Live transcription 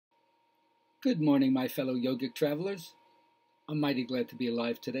Good morning, my fellow yogic travelers. I'm mighty glad to be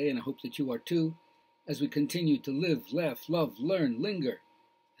alive today, and I hope that you are too, as we continue to live, laugh, love, learn, linger,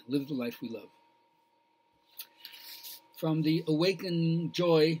 and live the life we love. From the Awaken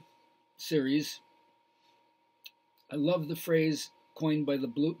Joy series, I love the phrase coined by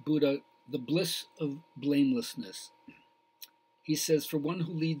the Buddha, the bliss of blamelessness. He says, for one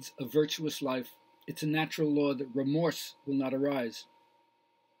who leads a virtuous life, it's a natural law that remorse will not arise.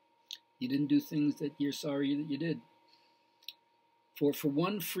 You didn't do things that you're sorry that you did. For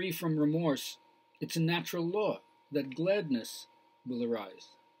one free from remorse, it's a natural law that gladness will arise.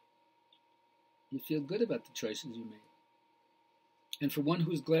 You feel good about the choices you made. And for one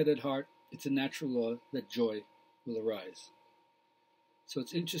who's glad at heart, it's a natural law that joy will arise. So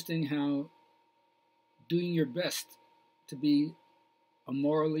it's interesting how doing your best to be a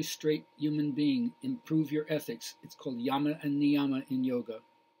morally straight human being, improve your ethics. It's called yama and niyama in yoga.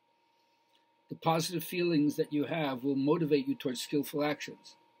 The positive feelings that you have will motivate you towards skillful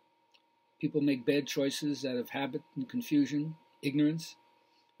actions. People make bad choices out of habit and confusion, ignorance.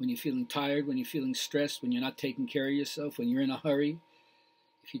 When you're feeling tired, when you're feeling stressed, when you're not taking care of yourself, when you're in a hurry,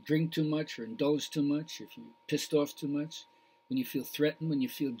 if you drink too much or indulge too much, if you're pissed off too much, when you feel threatened, when you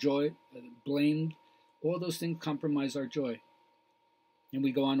feel joy, blamed, all those things compromise our joy. And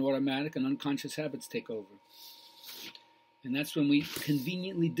we go on automatic and unconscious habits take over. And that's when we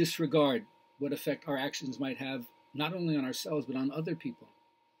conveniently disregard what effect our actions might have, not only on ourselves, but on other people.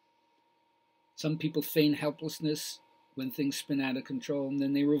 Some people feign helplessness when things spin out of control, and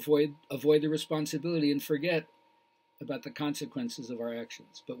then they avoid the responsibility and forget about the consequences of our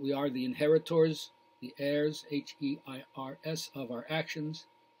actions. But we are the inheritors, the heirs, H-E-I-R-S, of our actions.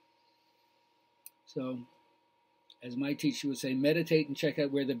 So, as my teacher would say, meditate and check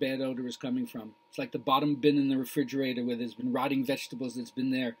out where the bad odor is coming from. It's like the bottom bin in the refrigerator where there's been rotting vegetables that's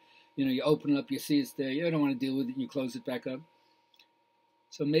been there. You know, you open it up, you see it's there, you don't want to deal with it, and you close it back up.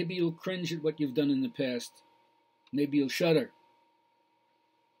 So maybe you'll cringe at what you've done in the past. Maybe you'll shudder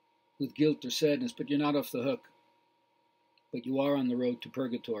with guilt or sadness, but you're not off the hook. But you are on the road to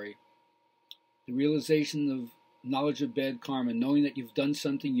purgatory. The realization of knowledge of bad karma, knowing that you've done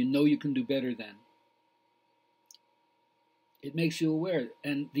something you know you can do better than. It makes you aware,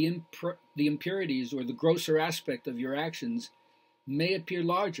 and the impurities or the grosser aspect of your actions may appear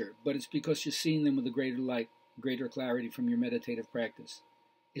larger, but it's because you're seeing them with a greater light, greater clarity from your meditative practice.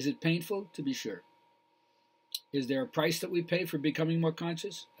 Is it painful? To be sure. Is there a price that we pay for becoming more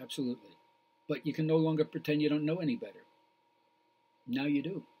conscious? Absolutely. But you can no longer pretend you don't know any better. Now you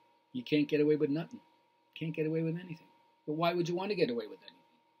do. You can't get away with nothing. Can't get away with anything. But why would you want to get away with anything?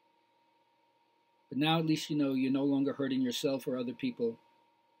 But now at least you know you're no longer hurting yourself or other people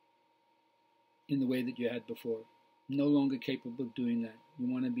in the way that you had before. No longer capable of doing that. You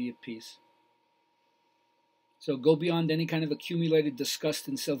want to be at peace. So go beyond any kind of accumulated disgust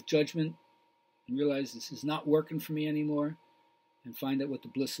and self-judgment and realize this is not working for me anymore, and find out what the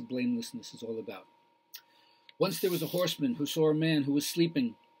bliss of blamelessness is all about. Once there was a horseman who saw a man who was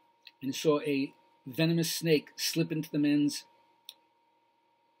sleeping and saw a venomous snake slip into the man's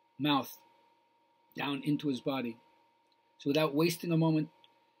mouth down into his body. So without wasting a moment,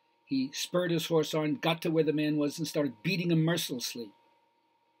 he spurred his horse on, got to where the man was, and started beating him mercilessly.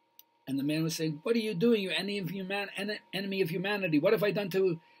 And the man was saying, "What are you doing, you enemy of humanity? What have I done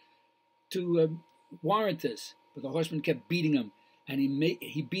to warrant this?" But the horseman kept beating him, and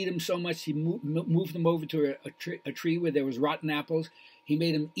he beat him so much he moved him over to a tree where there was rotten apples. He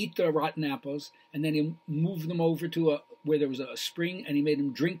made him eat the rotten apples, and then he moved them over to where there was a spring, and he made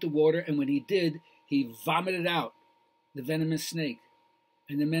him drink the water. And when he did, he vomited out the venomous snake.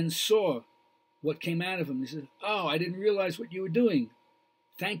 And the men saw what came out of him. He said, "Oh, I didn't realize what you were doing.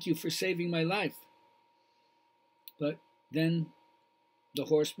 Thank you for saving my life." But then the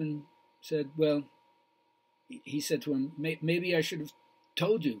horseman said, well, he said to him, maybe I should have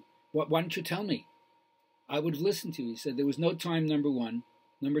told you. Why didn't you tell me? I would have listened to you. He said, there was no time, number one.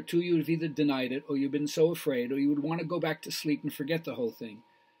 Number two, you would have either denied it, or you've been so afraid, or you would want to go back to sleep and forget the whole thing.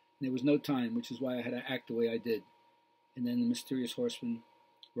 And there was no time, which is why I had to act the way I did. And then the mysterious horseman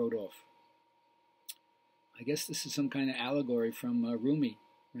rode off. I guess this is some kind of allegory from Rumi,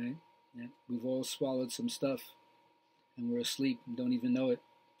 right? Yeah. We've all swallowed some stuff, and we're asleep and don't even know it.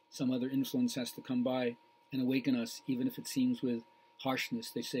 Some other influence has to come by and awaken us, even if it seems with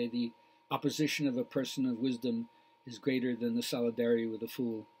harshness. They say the opposition of a person of wisdom is greater than the solidarity with a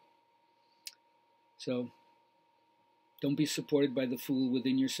fool. So don't be supported by the fool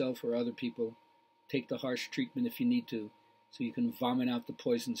within yourself or other people. Take the harsh treatment if you need to, so you can vomit out the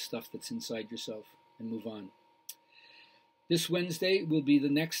poison stuff that's inside yourself and move on. This Wednesday will be the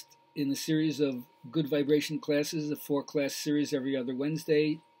next in the series of Good Vibration classes, a 4-class series every other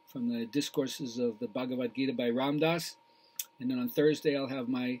Wednesday from the discourses of the Bhagavad Gita by Ram Dass. And then on Thursday, I'll have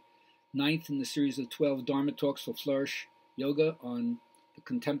my 9th in the series of 12 Dharma Talks for Flourish Yoga on the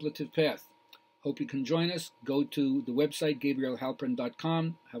contemplative path. Hope you can join us. Go to the website,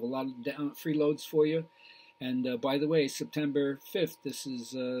 GabrielHalpern.com. Have a lot of free loads for you. And by the way, September 5th, this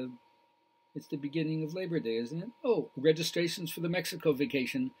is, it's the beginning of Labor Day, isn't it? Oh, registrations for the Mexico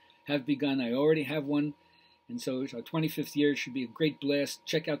vacation have begun. I already have one. And so our 25th year should be a great blast.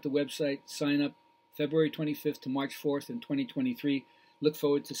 Check out the website, sign up February 25th to March 4th in 2023. Look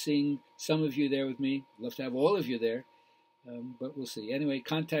forward to seeing some of you there with me. Love to have all of you there, but we'll see. Anyway,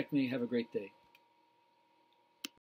 contact me. Have a great day.